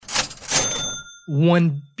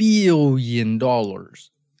$1 billion.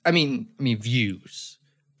 Views.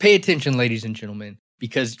 Pay attention, ladies and gentlemen,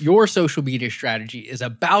 because your social media strategy is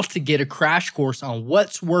about to get a crash course on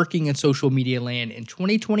what's working in social media land in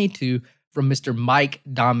 2022 from Mr. Mike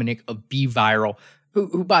Dominic of BeViral,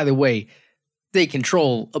 who, by the way, they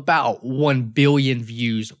control about 1 billion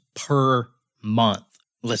views per month.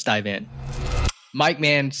 Let's dive in. Mike,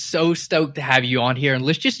 man, so stoked to have you on here. And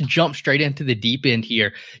let's just jump straight into the deep end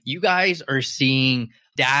here. You guys are seeing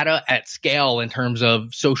data at scale in terms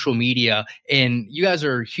of social media, and you guys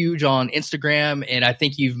are huge on Instagram. And I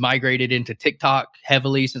think you've migrated into TikTok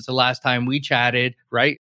heavily since the last time we chatted,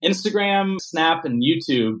 right? Instagram, Snap, and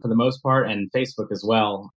YouTube for the most part, and Facebook as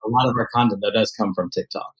well. A lot of our content, though, does come from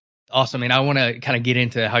TikTok. Awesome. And I want to kind of get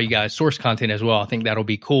into how you guys source content as well. I think that'll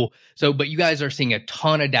be cool. So, but you guys are seeing a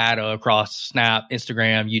ton of data across Snap,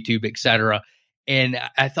 Instagram, YouTube, etc. And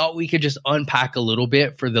I thought we could just unpack a little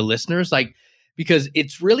bit for the listeners, because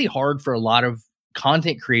it's really hard for a lot of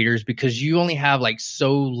content creators because you only have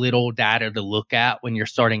so little data to look at when you're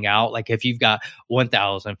starting out. Like if you've got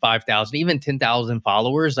 1,000, 5,000, even 10,000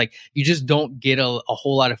 followers, you just don't get a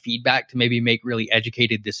whole lot of feedback to maybe make really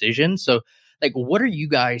educated decisions. So what are you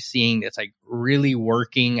guys seeing that's really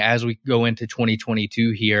working as we go into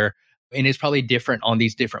 2022 here? And it's probably different on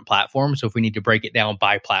these different platforms. So if we need to break it down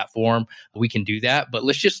by platform, we can do that. But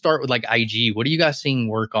let's just start with IG. What are you guys seeing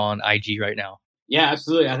work on IG right now? Yeah,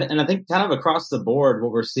 absolutely. And I think kind of across the board,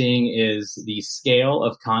 what we're seeing is the scale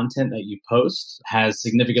of content that you post has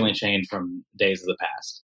significantly changed from days of the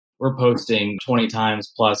past. We're posting 20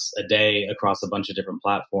 times plus a day across a bunch of different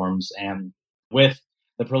platforms. And with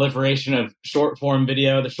the proliferation of short form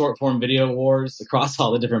video, the short form video wars across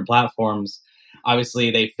all the different platforms,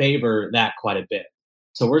 obviously they favor that quite a bit.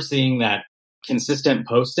 So we're seeing that consistent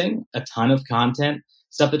posting, a ton of content,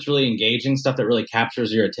 stuff that's really engaging, stuff that really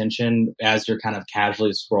captures your attention as you're kind of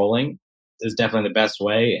casually scrolling is definitely the best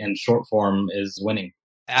way. And short form is winning.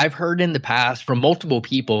 I've heard in the past from multiple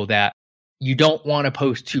people that you don't want to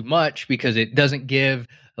post too much because it doesn't give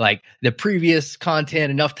the previous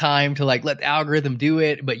content enough time to let the algorithm do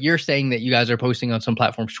it. But you're saying that you guys are posting on some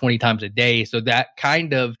platforms 20 times a day. So that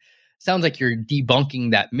kind of sounds like you're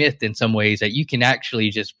debunking that myth in some ways, that you can actually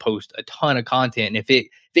just post a ton of content. And if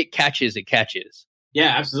it catches, it catches.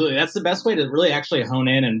 Yeah, absolutely. That's the best way to really actually hone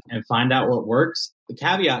in and find out what works. The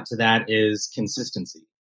caveat to that is consistency.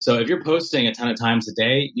 So if you're posting a ton of times a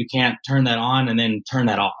day, you can't turn that on and then turn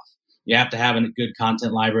that off. You have to have a good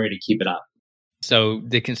content library to keep it up. So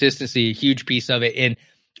the consistency, a huge piece of it. And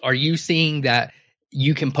are you seeing that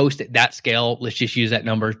you can post at that scale? Let's just use that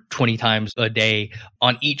number 20 times a day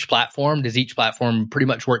on each platform. Does each platform pretty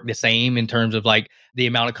much work the same in terms of the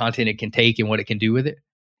amount of content it can take and what it can do with it?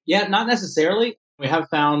 Yeah, not necessarily. We have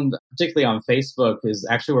found, particularly on Facebook, is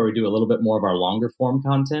actually where we do a little bit more of our longer form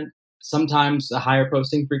content. Sometimes a higher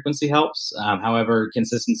posting frequency helps. However,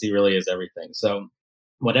 consistency really is everything. So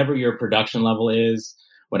whatever your production level is,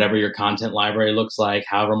 whatever your content library looks like,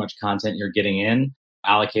 however much content you're getting in,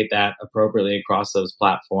 allocate that appropriately across those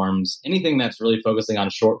platforms. Anything that's really focusing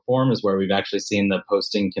on short form is where we've actually seen the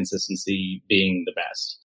posting consistency being the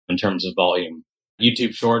best in terms of volume.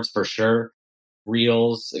 YouTube Shorts for sure,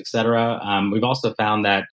 Reels, etc. We've also found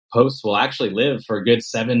that posts will actually live for a good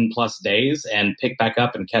 7+ days and pick back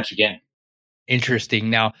up and catch again. Interesting.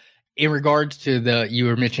 Now, in regards to you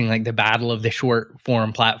were mentioning the battle of the short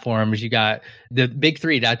form platforms, you got the big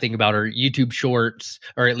three that I think about are YouTube Shorts,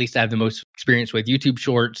 or at least I have the most experience with YouTube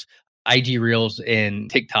Shorts, IG Reels, and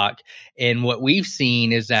TikTok. And what we've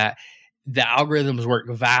seen is that the algorithms work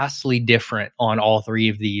vastly different on all three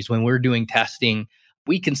of these. When we're doing testing,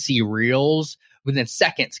 we can see Reels within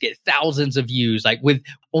seconds get thousands of views, with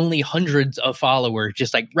only hundreds of followers,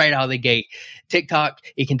 just right out of the gate. TikTok,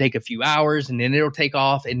 it can take a few hours and then it'll take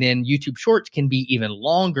off. And then YouTube Shorts can be even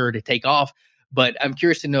longer to take off. But I'm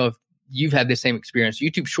curious to know if you've had the same experience.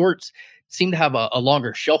 YouTube Shorts seem to have a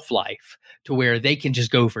longer shelf life to where they can just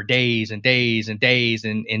go for days and days and days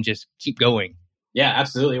and just keep going. Yeah,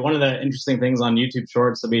 absolutely. One of the interesting things on YouTube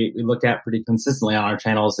Shorts that we look at pretty consistently on our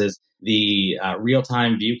channels is the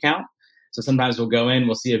real-time view count. So sometimes we'll go in,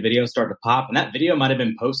 we'll see a video start to pop, and that video might have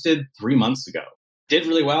been posted 3 months ago. Did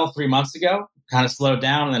really well 3 months ago, kind of slowed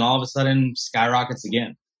down, and then all of a sudden skyrockets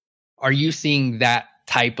again. Are you seeing that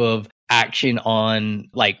type of action on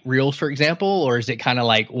Reels, for example, or is it kind of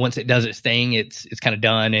once it does its thing, it's kind of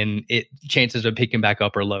done and chances of picking back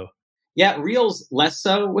up are low? Yeah, Reels less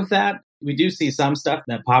so with that. We do see some stuff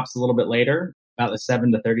that pops a little bit later, about the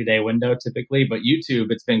 7 to 30 day window typically. But YouTube,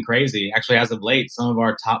 it's been crazy. Actually, as of late, some of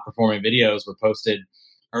our top performing videos were posted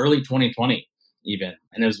early 2020 even.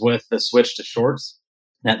 And it was with the switch to shorts.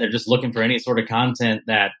 that they're just looking for any sort of content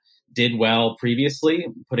that did well previously,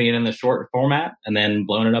 putting it in the short format and then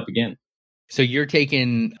blowing it up again. So you're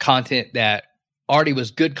taking content that already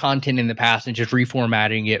was good content in the past and just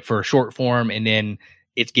reformatting it for a short form, and then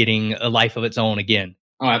it's getting a life of its own again.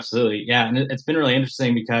 Oh, absolutely. Yeah. And it's been really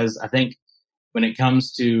interesting because I think when it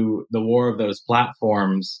comes to the war of those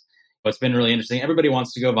platforms, what's been really interesting, everybody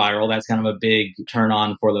wants to go viral. That's kind of a big turn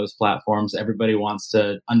on for those platforms. Everybody wants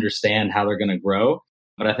to understand how they're going to grow.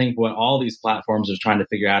 But I think what all these platforms are trying to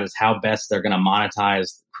figure out is how best they're going to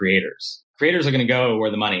monetize creators. Creators are going to go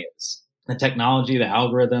where the money is. The technology, the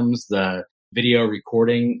algorithms, the video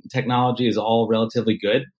recording technology is all relatively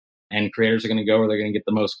good. And creators are going to go where they're going to get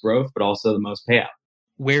the most growth, but also the most payout.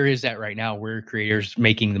 Where is that right now? Where are creators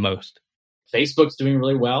making the most? Facebook's doing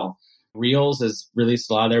really well. Reels has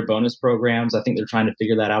released a lot of their bonus programs. I think they're trying to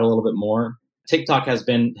figure that out a little bit more. TikTok has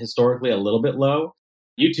been historically a little bit low.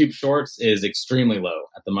 YouTube Shorts is extremely low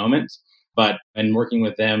at the moment. But in working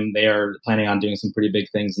with them, they are planning on doing some pretty big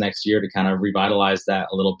things next year to kind of revitalize that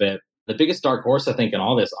a little bit. The biggest dark horse, I think, in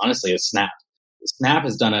all this, honestly, is Snap. Snap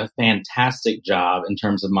has done a fantastic job in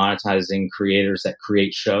terms of monetizing creators that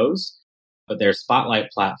create shows. But their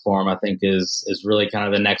Spotlight platform, I think, is really kind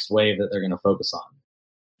of the next wave that they're going to focus on.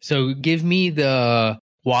 So give me the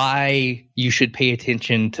why you should pay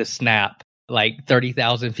attention to Snap, like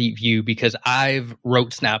 30,000 feet view, because I've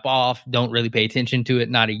wrote Snap off, don't really pay attention to it,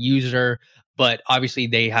 not a user, but obviously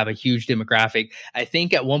they have a huge demographic. I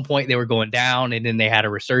think at one point they were going down and then they had a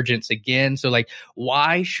resurgence again. So like,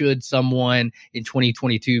 why should someone in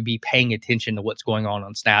 2022 be paying attention to what's going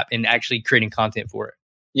on Snap and actually creating content for it?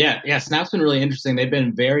 Yeah. Snap's been really interesting. They've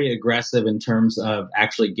been very aggressive in terms of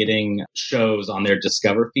actually getting shows on their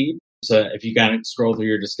Discover feed. So if you kind of scroll through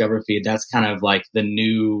your Discover feed, that's kind of like the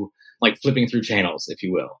new, like flipping through channels, if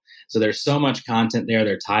you will. So there's so much content there.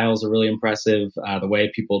 Their tiles are really impressive. The way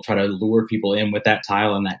people try to lure people in with that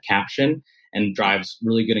tile and that caption and drives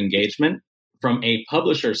really good engagement. From a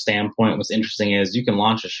publisher standpoint, what's interesting is you can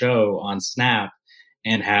launch a show on Snap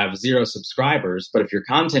and have 0 subscribers. But if your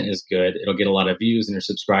content is good, it'll get a lot of views and your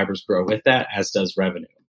subscribers grow with that, as does revenue.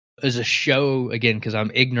 As a show, again, because I'm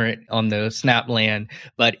ignorant on the Snap land,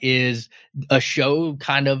 but is a show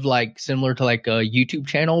kind of like similar to like a YouTube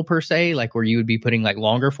channel per se, like where you would be putting like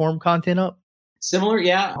longer form content up? Similar,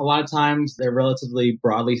 yeah. A lot of times they're relatively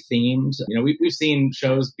broadly themed. You know, we've seen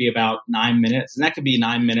shows be about 9 minutes, and that could be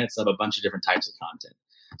 9 minutes of a bunch of different types of content.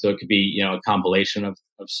 So it could be, you know, a compilation of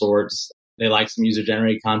sorts. They like some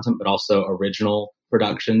user-generated content, but also original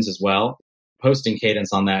productions as well. Posting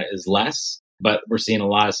cadence on that is less, but we're seeing a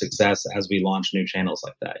lot of success as we launch new channels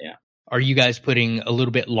like that, yeah. Are you guys putting a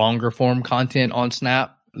little bit longer form content on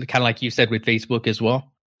Snap, kind of like you said with Facebook as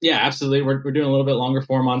well? Yeah, absolutely. We're doing a little bit longer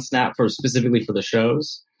form on Snap specifically for the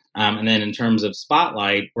shows. And then in terms of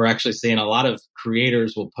Spotlight, we're actually seeing a lot of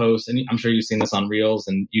creators will post, and I'm sure you've seen this on Reels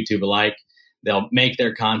and YouTube alike. They'll make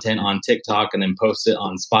their content on TikTok and then post it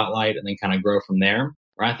on Spotlight and then kind of grow from there.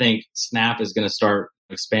 Where I think Snap is going to start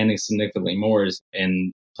expanding significantly more is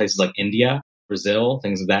in places like India, Brazil,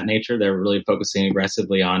 things of that nature. They're really focusing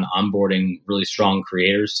aggressively on onboarding really strong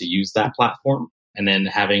creators to use that platform. And then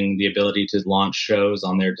having the ability to launch shows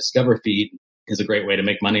on their Discover feed is a great way to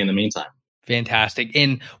make money in the meantime. Fantastic.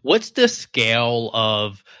 And what's the scale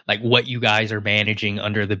of like what you guys are managing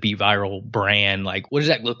under the Be Viral brand? Like, what does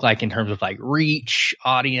that look like in terms of like reach,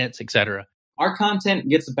 audience, et cetera? Our content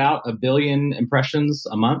gets about 1 billion impressions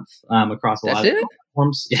a month across a lot of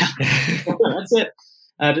platforms. Yeah, that's it.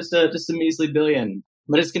 Just a measly billion.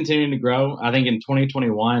 But it's continuing to grow. I think in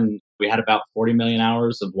 2021, we had about 40 million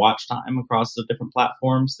hours of watch time across the different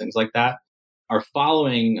platforms, things like that. Our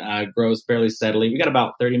following grows fairly steadily. We got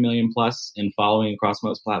about 30 million plus in following across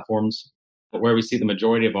most platforms. But where we see the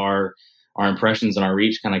majority of our impressions and our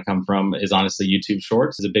reach kind of come from is honestly YouTube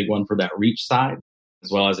Shorts is a big one for that reach side,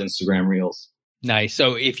 as well as Instagram Reels. Nice.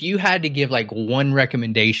 So if you had to give like one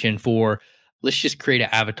recommendation for, let's just create an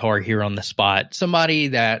avatar here on the spot, somebody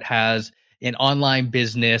that has an online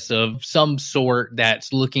business of some sort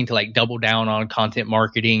that's looking to like double down on content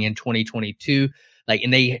marketing in 2022, like,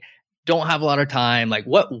 and they don't have a lot of time, like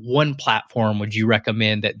what one platform would you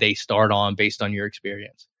recommend that they start on based on your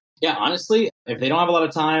experience? Yeah, honestly, if they don't have a lot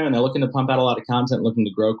of time and they're looking to pump out a lot of content, looking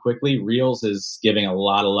to grow quickly, Reels is giving a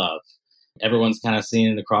lot of love. Everyone's kind of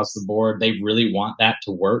seeing it across the board. They really want that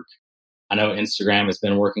to work. I know Instagram has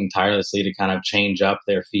been working tirelessly to kind of change up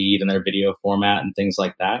their feed and their video format and things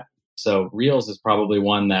like that. So Reels is probably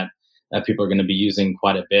one that people are going to be using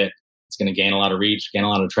quite a bit. It's going to gain a lot of reach, gain a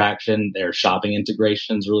lot of traction. Their shopping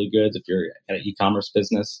integration is really good if you're at an e-commerce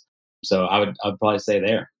business. So I would probably say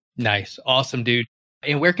there. Nice. Awesome, dude.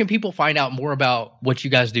 And where can people find out more about what you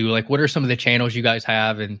guys do? Like, what are some of the channels you guys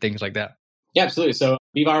have and things like that? Yeah, absolutely. So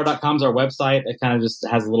bviral.com is our website. It kind of just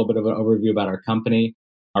has a little bit of an overview about our company,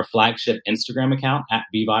 our flagship Instagram account at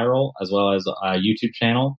bviral, as well as a YouTube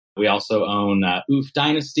channel. We also own Oof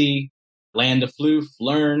Dynasty, Land of Floof,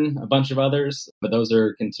 Learn, a bunch of others, but those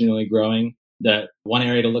are continually growing. The one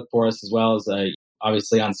area to look for us as well is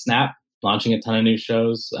obviously on Snap, launching a ton of new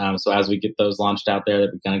shows. So as we get those launched out there,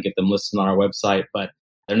 that we kind of get them listed on our website, but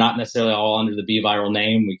they're not necessarily all under the bviral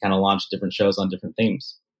name. We kind of launch different shows on different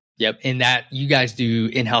themes. Yep. And that you guys do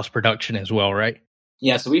in-house production as well, right?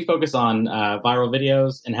 Yeah. So we focus on viral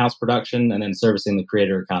videos, in-house production, and then servicing the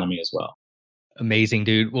creator economy as well. Amazing,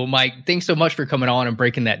 dude. Well, Mike, thanks so much for coming on and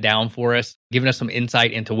breaking that down for us, giving us some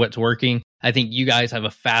insight into what's working. I think you guys have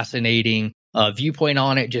a fascinating viewpoint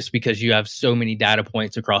on it just because you have so many data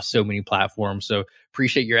points across so many platforms. So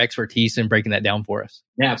appreciate your expertise in breaking that down for us.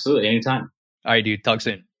 Yeah, absolutely. Anytime. All right, dude. Talk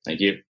soon. Thank you.